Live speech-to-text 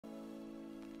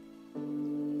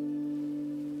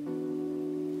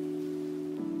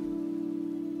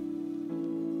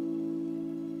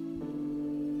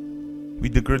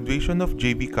With the graduation of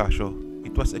JB Casio,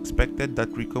 it was expected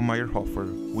that Rico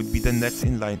Meyerhofer would be the next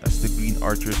in line as the Green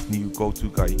Archers' new go-to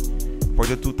guy for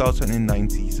the 2009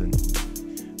 season.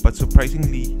 But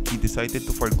surprisingly, he decided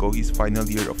to forego his final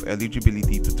year of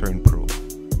eligibility to turn pro.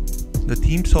 The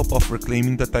team's hope of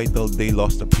reclaiming the title they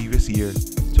lost the previous year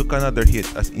took another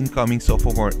hit as incoming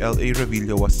sophomore L.A.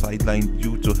 Revilla was sidelined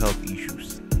due to health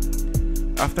issues.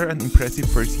 After an impressive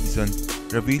first season,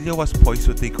 Revilla was poised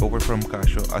to take over from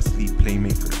Casio as lead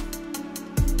playmaker.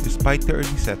 Despite the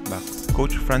early setbacks,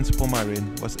 Coach Franz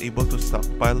Pomarin was able to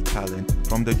stockpile talent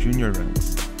from the junior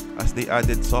ranks as they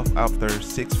added sought-after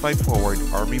 6'5" forward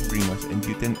Arby Brimas and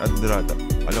Buten Adrada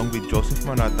along with Joseph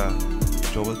Morata,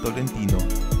 Joel Tolentino,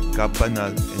 Gab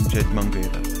Banal, and Jed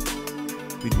Manguera.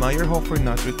 With Meyerhofer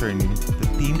not returning, the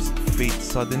team's fate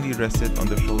suddenly rested on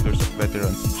the shoulders of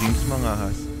veterans James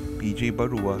Mangahas, PJ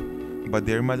Barua,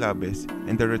 Bader Malabes,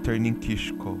 and the returning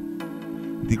Kishko.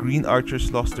 The Green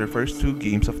Archers lost their first 2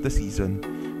 games of the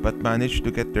season, but managed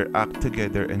to get their act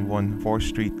together and won 4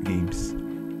 straight games.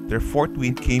 Their 4th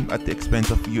win came at the expense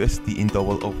of UST in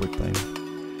double overtime.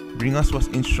 Bringas was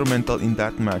instrumental in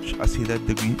that match as he led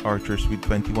the Green Archers with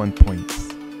 21 points.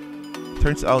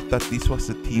 Turns out that this was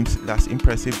the team's last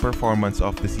impressive performance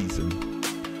of the season.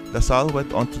 Salle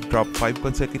went on to drop 5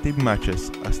 consecutive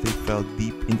matches as they fell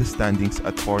deep in the standings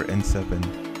at 4-7.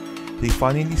 They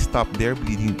finally stopped their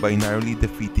bleeding by narrowly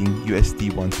defeating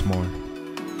UST once more.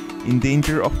 In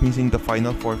danger of missing the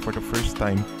Final Four for the first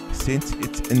time since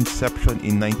its inception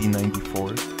in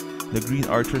 1994, the Green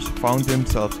Archers found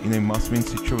themselves in a must-win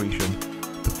situation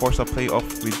to force a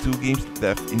playoff with 2 games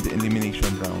left in the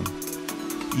elimination round.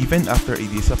 Even after a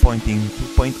disappointing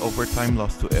 2-point overtime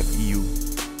loss to FEU,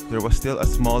 there was still a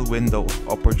small window of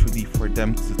opportunity for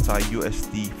them to tie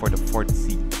UST for the 4th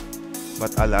seed.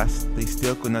 But alas, they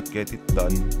still could not get it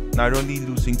done, narrowly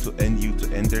losing to NU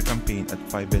to end their campaign at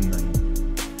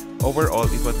 5-9. Overall,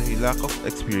 it was a lack of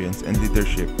experience and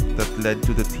leadership that led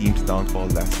to the team's downfall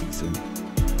last season.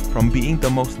 From being the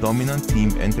most dominant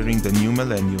team entering the new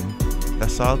millennium,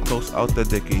 Salle closed out the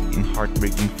decade in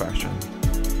heartbreaking fashion.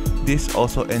 This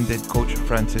also ended Coach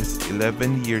France's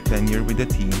 11-year tenure with the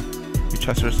team, which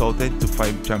has resulted to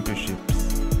 5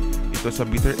 championships. It was a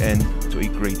bitter end to a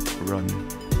great run.